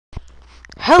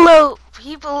Hello,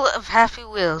 people of Happy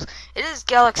Wheels. It is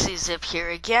GalaxyZip here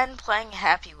again playing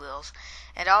Happy Wheels.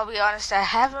 And I'll be honest, I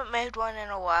haven't made one in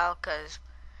a while because,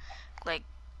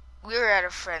 we were at a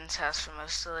friend's house for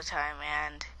most of the time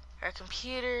and our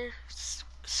computer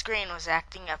screen was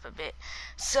acting up a bit.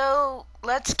 So,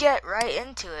 let's get right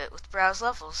into it with Browse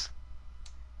Levels.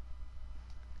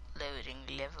 Loading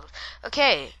levels.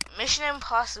 Okay, Mission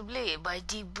Impossible by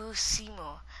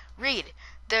Debusimo. Read,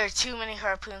 there are too many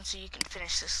harpoons so you can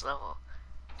finish this level.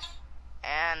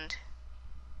 And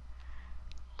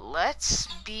let's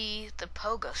be the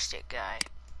pogo stick guy.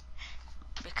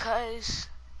 Because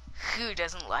who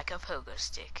doesn't like a pogo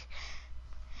stick?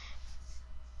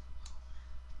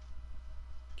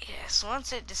 Yes,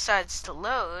 once it decides to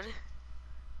load,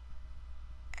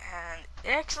 and it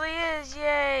actually is,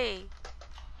 yay!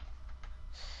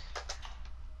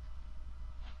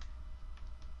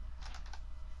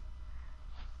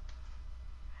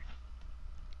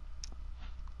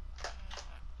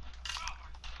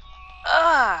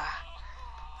 Ah!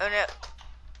 Oh no.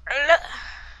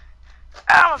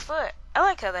 Ah, my foot! I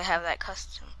like how they have that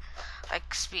custom,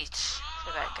 speech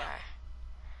for that guy.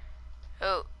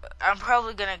 Oh, I'm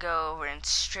probably gonna go over and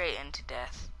straight into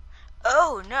death.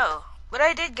 Oh no, but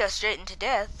I did go straight into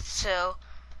death, so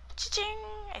cha-ching,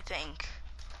 I think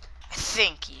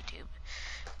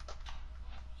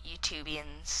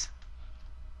YouTubians.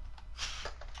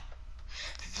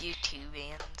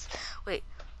 YouTubians. Wait,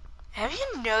 have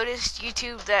you noticed,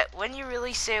 YouTube, that when you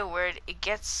really say a word, it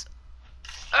gets,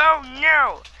 oh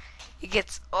no, it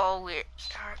gets all weird.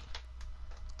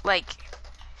 Like,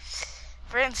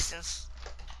 for instance,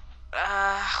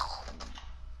 I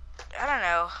don't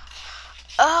know.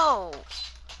 Oh,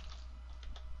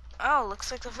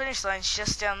 looks like the finish line's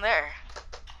just down there.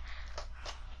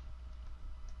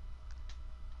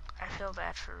 I feel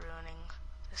bad for ruining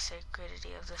the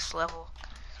sacredity of this level.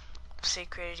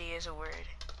 Sacredity is a word.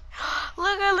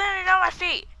 Look, I landed on my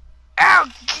feet.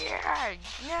 Oh god,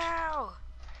 no.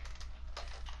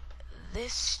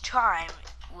 This time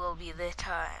will be the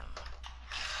time.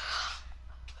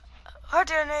 Our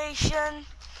donation.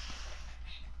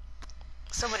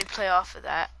 Somebody play off of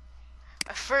that.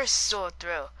 My first sword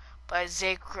throw by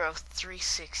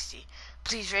Zacro360.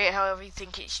 Please rate it however you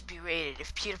think it should be rated.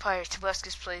 If PewDiePie or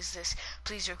Tobuscus plays this,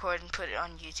 please record and put it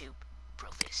on YouTube.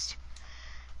 Brofist.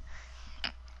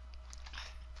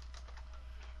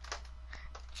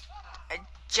 I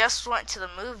just went to the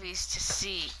movies to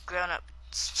see Grown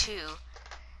Ups 2,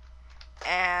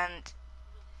 and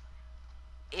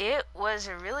it was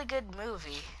a really good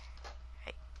movie.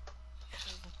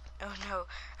 Oh no,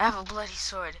 I have a bloody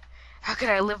sword. How could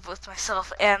I live with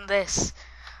myself and this?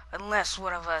 Unless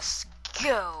one of us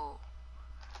go.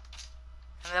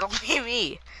 And that'll be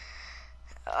me.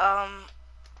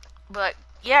 But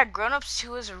yeah, Grown Ups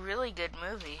 2 is a really good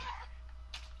movie.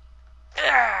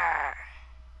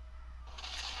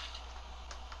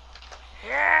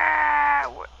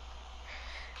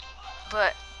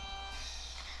 But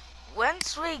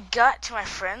once we got to my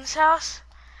friend's house,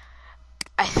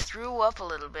 I threw up a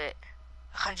little bit.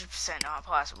 100% not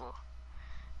possible.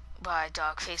 By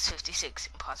Dogface56,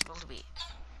 impossible to beat.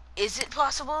 Is it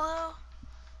possible though?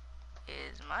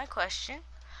 Is my question.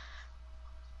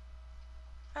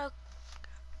 Oh.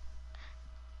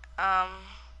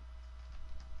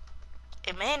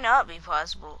 It may not be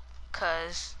possible,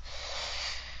 cause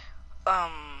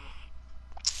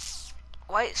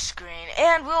white screen,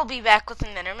 and we'll be back with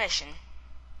an intermission.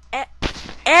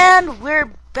 And we're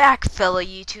back, fellow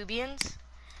YouTubians.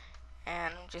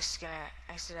 And I'm just gonna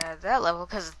exit out of that level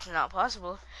because it's not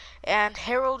possible. And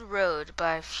Harold Road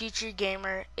by Future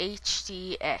Gamer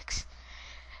HDX.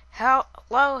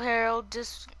 Hello, Harold.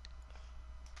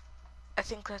 I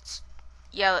think that's,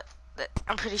 yeah,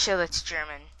 I'm pretty sure that's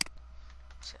German.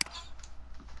 So,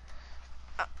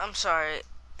 I'm sorry,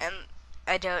 and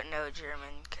I don't know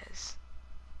German because,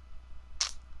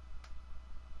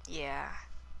 yeah.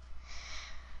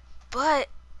 But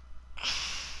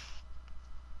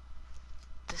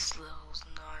this level's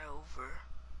not over.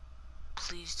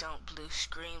 Please don't blue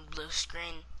screen, blue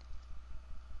screen.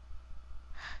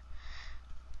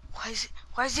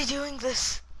 Why is he doing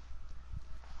this?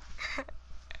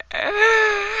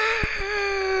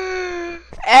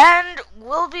 And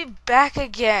we'll be back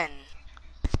again.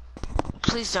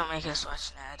 Please don't make us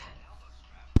watch an ad.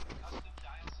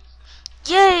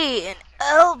 Yay, an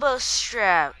elbow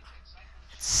strap.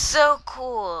 It's so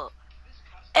cool.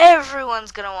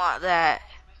 Everyone's gonna want that.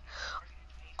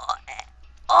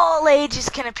 All ages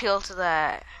can appeal to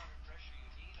that.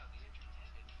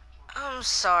 I'm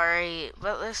sorry,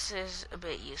 but this is a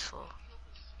bit useful.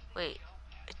 Wait,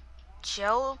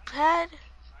 Gel pad?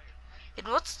 And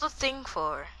what's the thing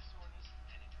for?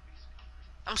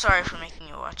 I'm sorry for making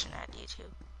you watch an ad,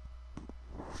 YouTube.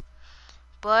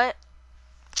 But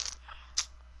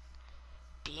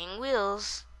being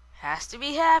Wheels has to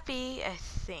be happy, I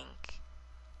think.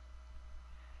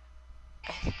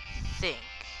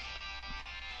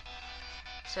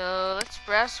 So let's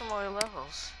browse some more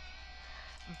levels.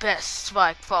 Best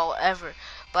spike fall ever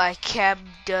by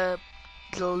Cabdub211.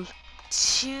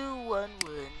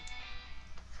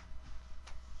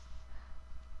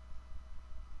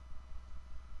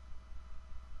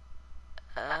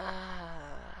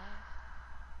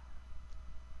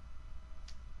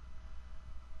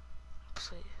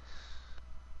 Please.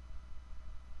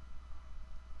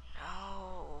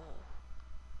 No.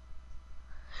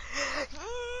 No.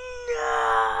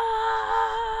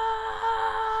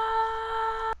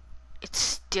 It's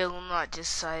still not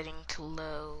deciding to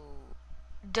load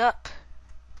up.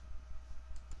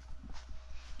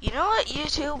 You know what,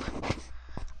 YouTube?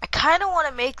 I kind of want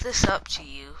to make this up to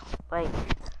you. Like,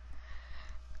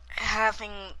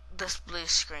 having this blue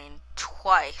screen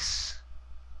twice.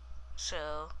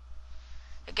 So,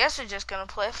 I guess we're just gonna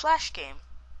play a Flash game.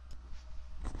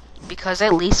 Because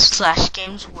at least Flash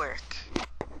games work.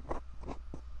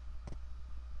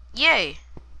 Yay!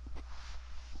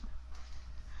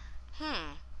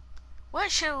 What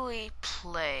should we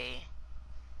play?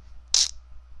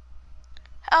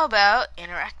 How about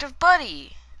Interactive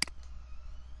Buddy?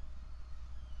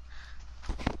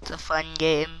 It's a fun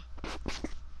game.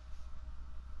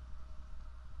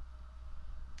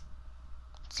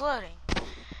 It's loading.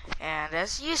 And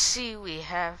as you see, we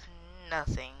have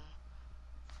nothing.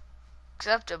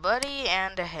 Except a buddy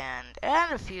and a hand.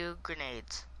 And a few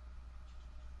grenades.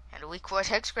 And a weak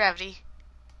vortex gravity.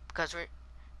 Because we're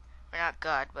not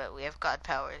God, but we have God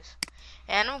powers.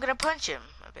 And I'm gonna punch him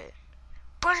a bit.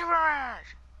 Punch him around!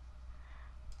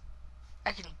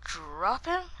 I can drop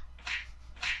him?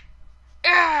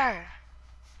 Arrgh!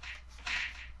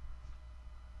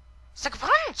 Suck a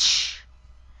punch!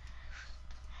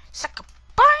 Suck a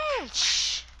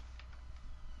punch!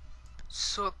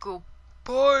 Suck a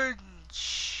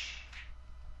punch!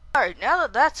 Alright, now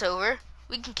that that's over,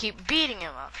 we can keep beating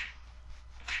him up.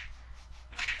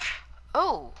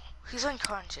 Oh, he's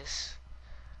unconscious.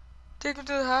 Take him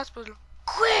to the hospital.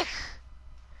 Quick!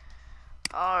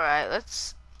 Alright,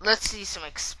 let's see some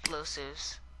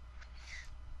explosives.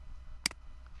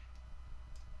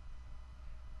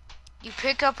 You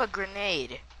pick up a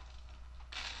grenade.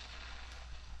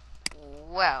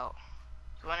 Wow.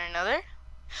 You want another?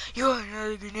 You want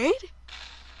another grenade?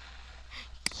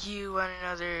 You want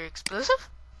another explosive?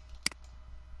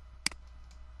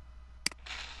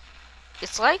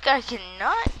 It's like I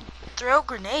cannot throw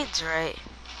grenades right.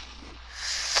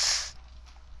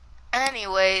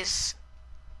 Anyways,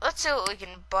 let's see what we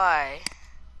can buy.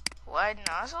 Wide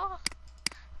nozzle?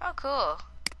 Oh, cool.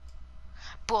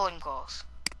 Bowling balls.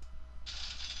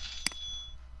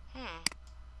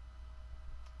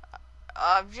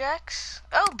 Objects?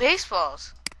 Oh,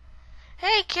 baseballs.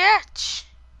 Hey, catch!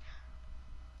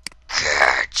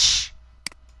 Catch!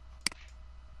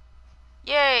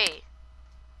 Yay!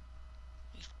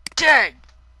 You're dead!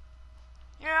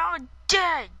 You're all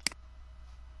dead!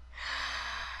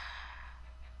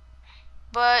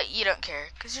 But you don't care,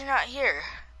 because you're not here.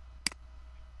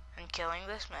 I'm killing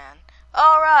this man.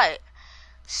 Alright,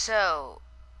 so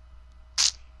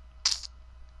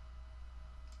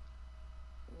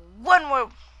one more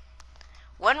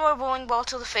bowling ball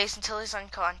to the face until he's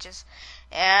unconscious,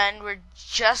 and we're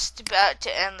just about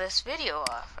to end this video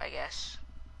off, I guess.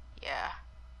 Yeah.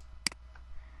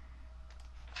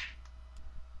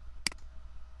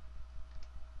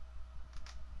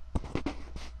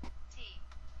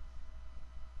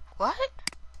 What?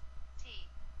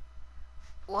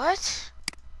 What?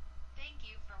 Thank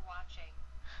you for watching.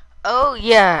 Oh,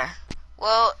 yeah.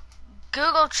 Well,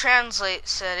 Google Translate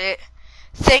said it.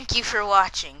 Thank you for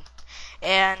watching.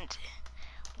 And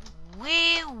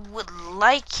we would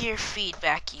like your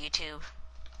feedback, YouTube.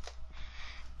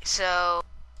 So,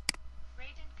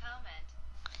 Rate and comment.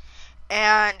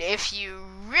 and if you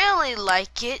really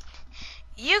like it,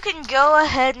 you can go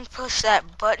ahead and push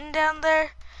that button down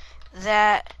there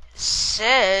that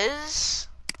says,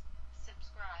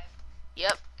 Subscribe.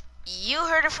 yep, you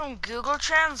heard it from Google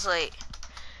Translate.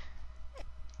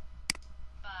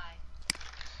 Bye.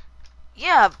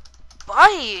 Yeah,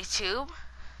 bye, YouTube.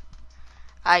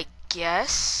 I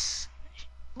guess.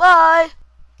 Bye.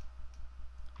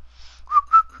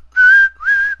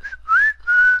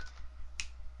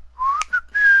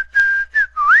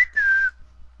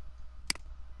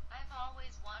 I've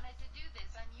always wanted to do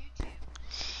this on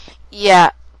YouTube.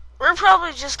 Yeah, we're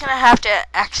probably just gonna have to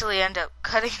actually end up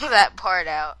cutting that part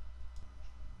out.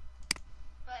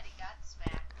 Buddy got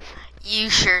smacked. You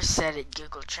sure said it,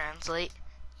 Google Translate.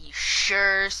 You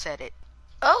sure said it.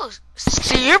 Oh,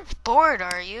 so you're bored,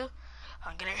 are you?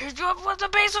 I'm gonna hit you up with the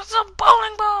base with some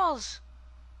bowling balls.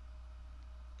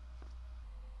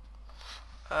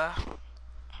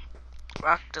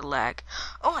 Rock the lag.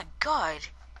 Oh my god,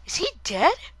 is he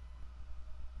dead?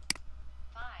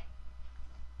 Bye.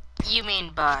 You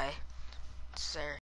mean bye, sir.